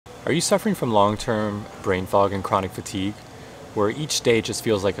Are you suffering from long-term brain fog and chronic fatigue, where each day just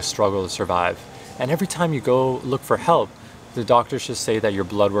feels like a struggle to survive? And every time you go look for help, the doctors just say that your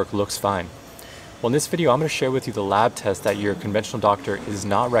blood work looks fine. Well, in this video, I'm going to share with you the lab test that your conventional doctor is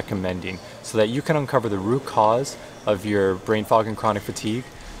not recommending so that you can uncover the root cause of your brain fog and chronic fatigue,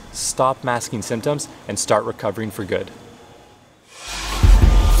 stop masking symptoms, and start recovering for good.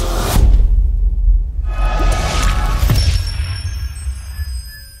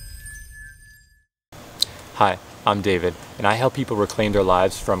 Hi, I'm David, and I help people reclaim their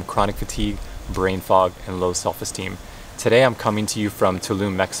lives from chronic fatigue, brain fog, and low self-esteem. Today I'm coming to you from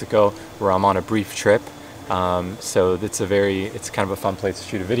Tulum, Mexico, where I'm on a brief trip. So it's kind of a fun place to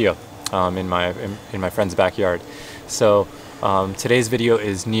shoot a video in my friend's backyard. So today's video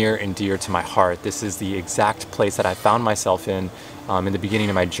is near and dear to my heart. This is the exact place that I found myself in the beginning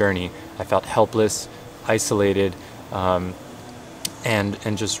of my journey. I felt helpless, isolated,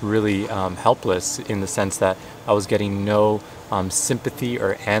 and just really helpless in the sense that I was getting no sympathy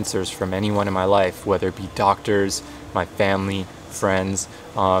or answers from anyone in my life, whether it be doctors, my family, friends.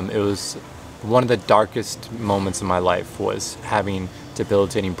 It was one of the darkest moments in my life, was having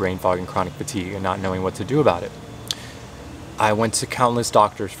debilitating brain fog and chronic fatigue and not knowing what to do about it. I went to countless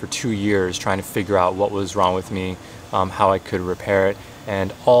doctors for 2 years trying to figure out what was wrong with me, how I could repair it,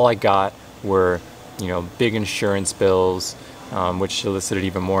 and all I got were, big insurance bills, which elicited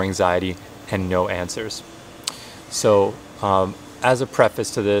even more anxiety, and no answers. So as a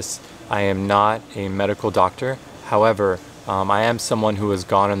preface to this, I am not a medical doctor. However, I am someone who has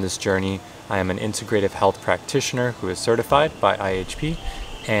gone on this journey. I am an integrative health practitioner who is certified by IHP,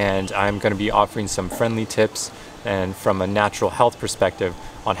 and I'm going to be offering some friendly tips and from a natural health perspective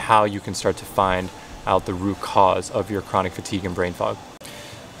on how you can start to find out the root cause of your chronic fatigue and brain fog.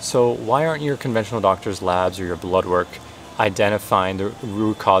 So why aren't your conventional doctor's labs or your blood work identifying the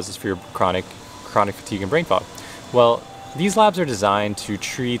root causes for your chronic fatigue and brain fog? Well, these labs are designed to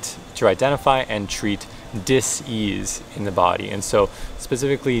identify and treat dis-ease in the body, and so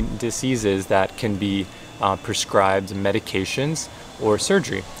specifically diseases that can be prescribed medications or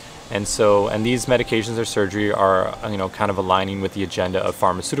surgery. And these medications or surgery are kind of aligning with the agenda of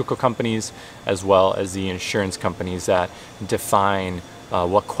pharmaceutical companies as well as the insurance companies that define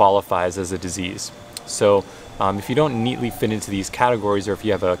what qualifies as a disease. So if you don't neatly fit into these categories, or if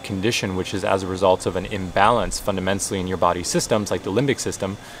you have a condition which is as a result of an imbalance fundamentally in your body systems, like the limbic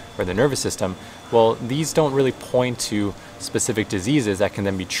system or the nervous system, well, these don't really point to specific diseases that can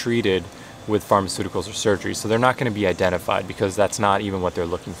then be treated with pharmaceuticals or surgery. So they're not going to be identified because that's not even what they're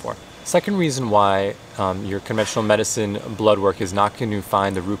looking for. Second reason why your conventional medicine blood work is not going to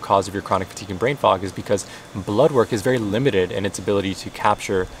find the root cause of your chronic fatigue and brain fog is because blood work is very limited in its ability to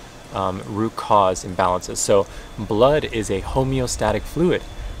capture root cause imbalances. So blood is a homeostatic fluid,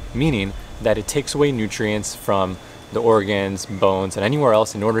 meaning that it takes away nutrients from the organs, bones, and anywhere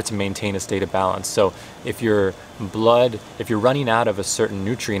else in order to maintain a state of balance. So if you're running out of a certain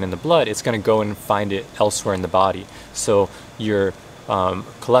nutrient in the blood, it's going to go and find it elsewhere in the body. So your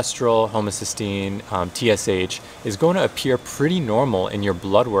cholesterol, homocysteine, TSH is going to appear pretty normal in your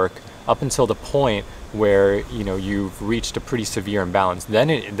blood work up until the point where you've reached a pretty severe imbalance. Then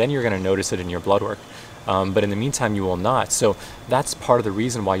you're going to notice it in your blood work. But in the meantime, you will not. So that's part of the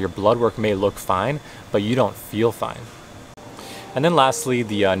reason why your blood work may look fine, but you don't feel fine. And then lastly,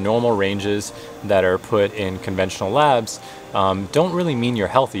 the normal ranges that are put in conventional labs don't really mean you're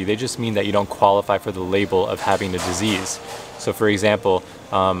healthy. They just mean that you don't qualify for the label of having a disease. So for example,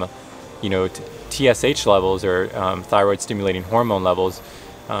 TSH levels, or thyroid stimulating hormone levels,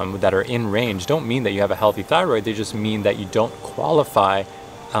 that are in range don't mean that you have a healthy thyroid. They just mean that you don't qualify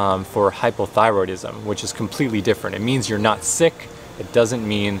for hypothyroidism, which is completely different. It means you're not sick. It doesn't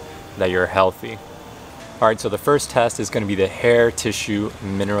mean that you're healthy. All right, so the first test is going to be the hair tissue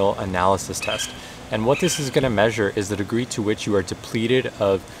mineral analysis test. And what this is going to measure is the degree to which you are depleted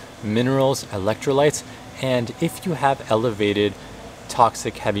of minerals, electrolytes, and if you have elevated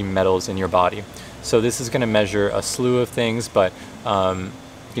toxic heavy metals in your body. So this is going to measure a slew of things, but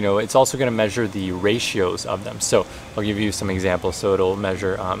it's also going to measure the ratios of them. So I'll give you some examples. So it'll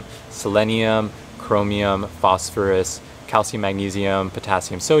measure selenium, chromium, phosphorus, calcium, magnesium,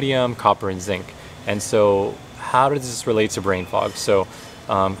 potassium, sodium, copper, and zinc. And so how does this relate to brain fog? So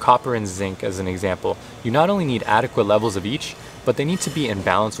copper and zinc as an example. You not only need adequate levels of each, but they need to be in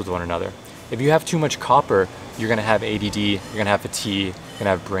balance with one another. If you have too much copper, you're going to have ADD, you're going to have fatigue, you're going to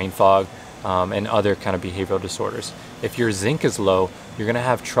have brain fog, and other kind of behavioral disorders. If your zinc is low, you're going to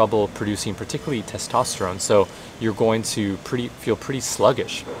have trouble producing particularly testosterone, so you're going to feel pretty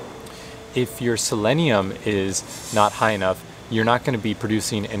sluggish. If your selenium is not high enough, you're not going to be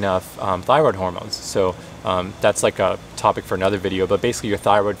producing enough thyroid hormones. So that's like a topic for another video, but basically your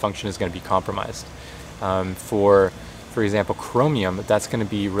thyroid function is going to be compromised. For example, chromium, that's going to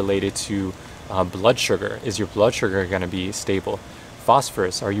be related to blood sugar. Is your blood sugar going to be stable?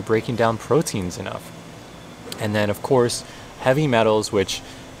 Phosphorus, are you breaking down proteins enough? And then of course, heavy metals, which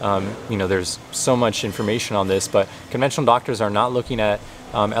there's so much information on this, but conventional doctors are not looking at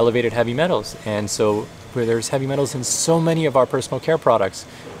elevated heavy metals. And so there's heavy metals in so many of our personal care products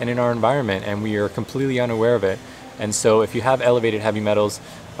and in our environment, and we are completely unaware of it. And so if you have elevated heavy metals,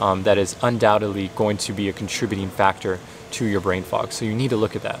 that is undoubtedly going to be a contributing factor to your brain fog. So you need to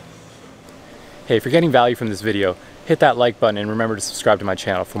look at that. Hey, if you're getting value from this video, hit that like button and remember to subscribe to my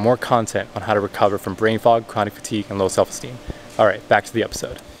channel for more content on how to recover from brain fog, chronic fatigue, and low self-esteem. All right, back to the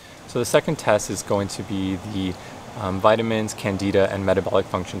episode. So the second test is going to be the vitamins, Candida, and metabolic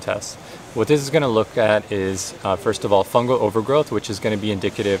function test. What this is going to look at is, first of all, fungal overgrowth, which is going to be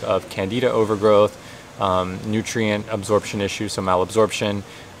indicative of Candida overgrowth, nutrient absorption issues, so malabsorption,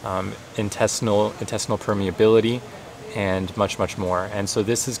 intestinal permeability, and much, much more. And so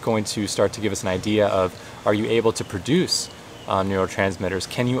this is going to start to give us an idea of, are you able to produce neurotransmitters?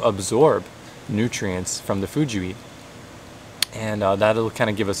 Can you absorb nutrients from the food you eat? And that'll kind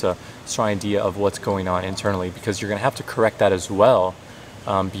of give us a strong idea of what's going on internally, because you're going to have to correct that as well,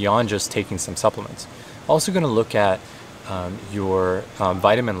 beyond just taking some supplements. Also going to look at your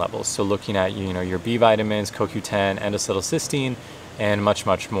vitamin levels, so looking at your B vitamins, CoQ10, N-acetylcysteine, and much,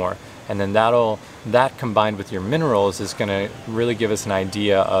 much more. And then that combined with your minerals is going to really give us an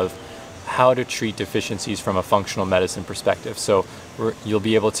idea of how to treat deficiencies from a functional medicine perspective. So you'll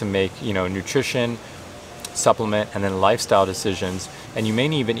be able to make nutrition, supplement, and then lifestyle decisions, and you may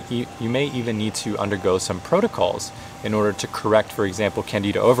even need to undergo some protocols in order to correct, for example,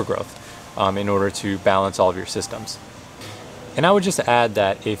 Candida overgrowth, in order to balance all of your systems. And I would just add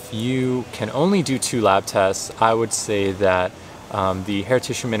that if you can only do 2 lab tests, I would say that the hair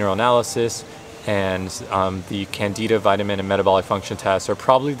tissue mineral analysis and the Candida vitamin and metabolic function tests are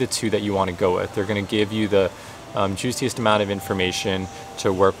probably the 2 that you want to go with. They're going to give you the juiciest amount of information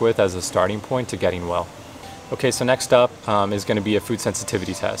to work with as a starting point to getting well. Okay, so next up is going to be a food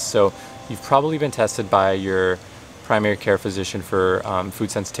sensitivity test. So you've probably been tested by your primary care physician for food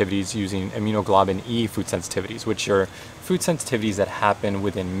sensitivities using immunoglobulin E food sensitivities, which are food sensitivities that happen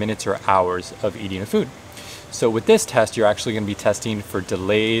within minutes or hours of eating a food. So with this test, you're actually going to be testing for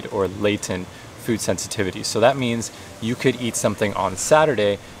delayed or latent food sensitivities. So that means you could eat something on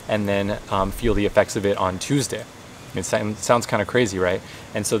Saturday and then feel the effects of it on Tuesday. It sounds kind of crazy, right?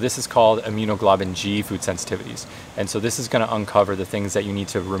 And so this is called immunoglobulin G food sensitivities. And so this is going to uncover the things that you need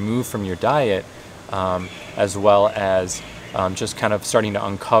to remove from your diet, as well as just kind of starting to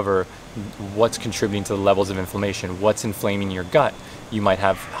uncover what's contributing to the levels of inflammation, what's inflaming your gut. You might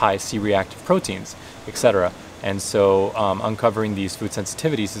have high C-reactive proteins, etc. And so uncovering these food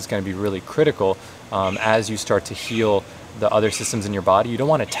sensitivities is going to be really critical as you start to heal the other systems in your body. You don't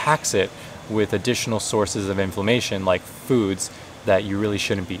want to tax it with additional sources of inflammation like foods that you really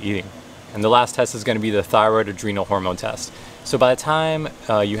shouldn't be eating. And the last test is going to be the thyroid adrenal hormone test. So by the time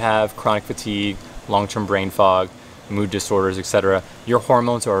you have chronic fatigue, long-term brain fog, mood disorders, etc., your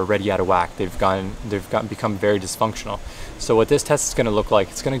hormones are already out of whack. They've become very dysfunctional. So what this test is going to look like,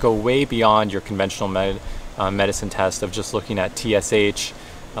 it's going to go way beyond your conventional medicine test of just looking at TSH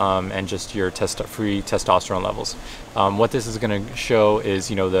and just your free testosterone levels. What this is going to show is,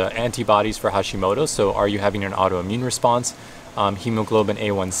 the antibodies for Hashimoto's. So are you having an autoimmune response? Hemoglobin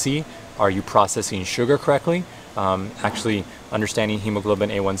A1C. Are you processing sugar correctly? Actually, understanding hemoglobin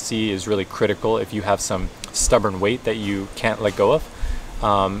A1C is really critical if you have some stubborn weight that you can't let go of.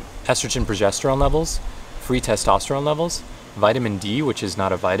 Estrogen, progesterone levels, free testosterone levels, vitamin D, which is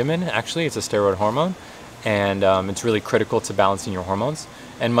not a vitamin, actually, it's a steroid hormone, and it's really critical to balancing your hormones,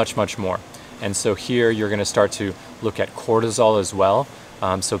 and much, much more. And so here you're going to start to look at cortisol as well,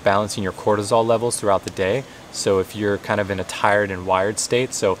 so balancing your cortisol levels throughout the day. So if you're kind of in a tired and wired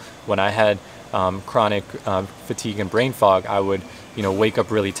state, so when I had chronic fatigue and brain fog, I would wake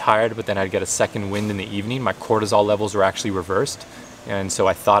up really tired, but then I'd get a second wind in the evening. My cortisol levels were actually reversed, and so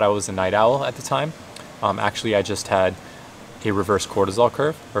I thought I was a night owl at the time. Actually, I just had a reverse cortisol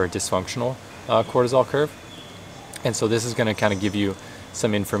curve, or a dysfunctional cortisol curve. And so this is going to kind of give you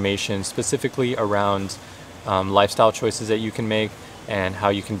some information specifically around lifestyle choices that you can make and how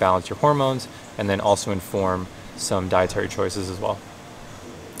you can balance your hormones, and then also inform some dietary choices as well.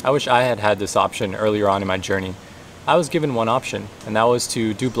 I wish I had had this option earlier on in my journey. I was given one option, and that was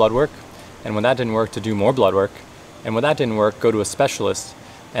to do blood work, and when that didn't work, to do more blood work, and when that didn't work, go to a specialist,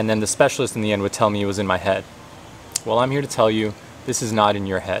 and then the specialist in the end would tell me it was in my head. Well, I'm here to tell you this is not in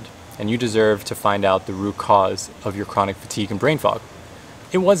your head, and you deserve to find out the root cause of your chronic fatigue and brain fog.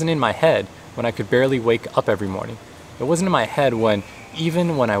 It wasn't in my head when I could barely wake up every morning. It wasn't in my head when,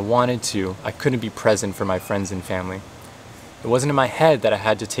 even when I wanted to, I couldn't be present for my friends and family. It wasn't in my head that I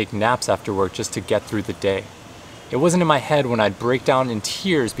had to take naps after work just to get through the day. It wasn't in my head when I'd break down in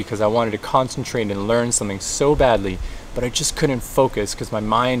tears because I wanted to concentrate and learn something so badly, but I just couldn't focus because my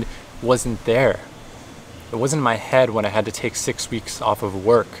mind wasn't there. It wasn't in my head when I had to take 6 weeks off of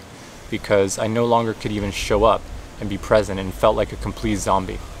work because I no longer could even show up and be present and felt like a complete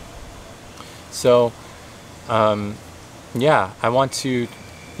zombie. So, yeah, I want to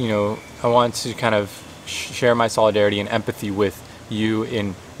kind of share my solidarity and empathy with you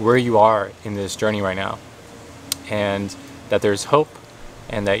in where you are in this journey right now, and that there's hope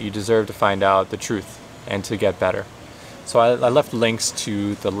and that you deserve to find out the truth and to get better. So I left links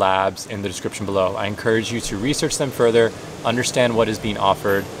to the labs in the description below. I encourage you to research them further, understand what is being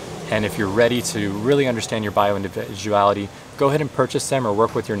offered, and if you're ready to really understand your bioindividuality, go ahead and purchase them or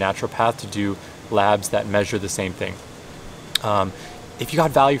work with your naturopath to do labs that measure the same thing. If you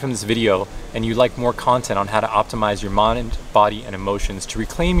got value from this video and you'd like more content on how to optimize your mind, body, and emotions to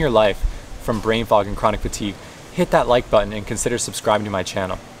reclaim your life from brain fog and chronic fatigue, hit that like button and consider subscribing to my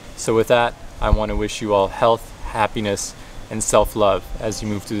channel. So with that, I want to wish you all health, happiness, and self-love as you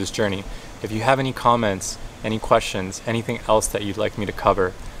move through this journey. If you have any comments, any questions, anything else that you'd like me to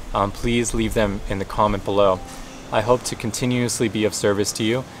cover, please leave them in the comment below. I hope to continuously be of service to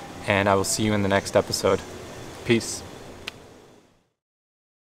you, and I will see you in the next episode. Peace.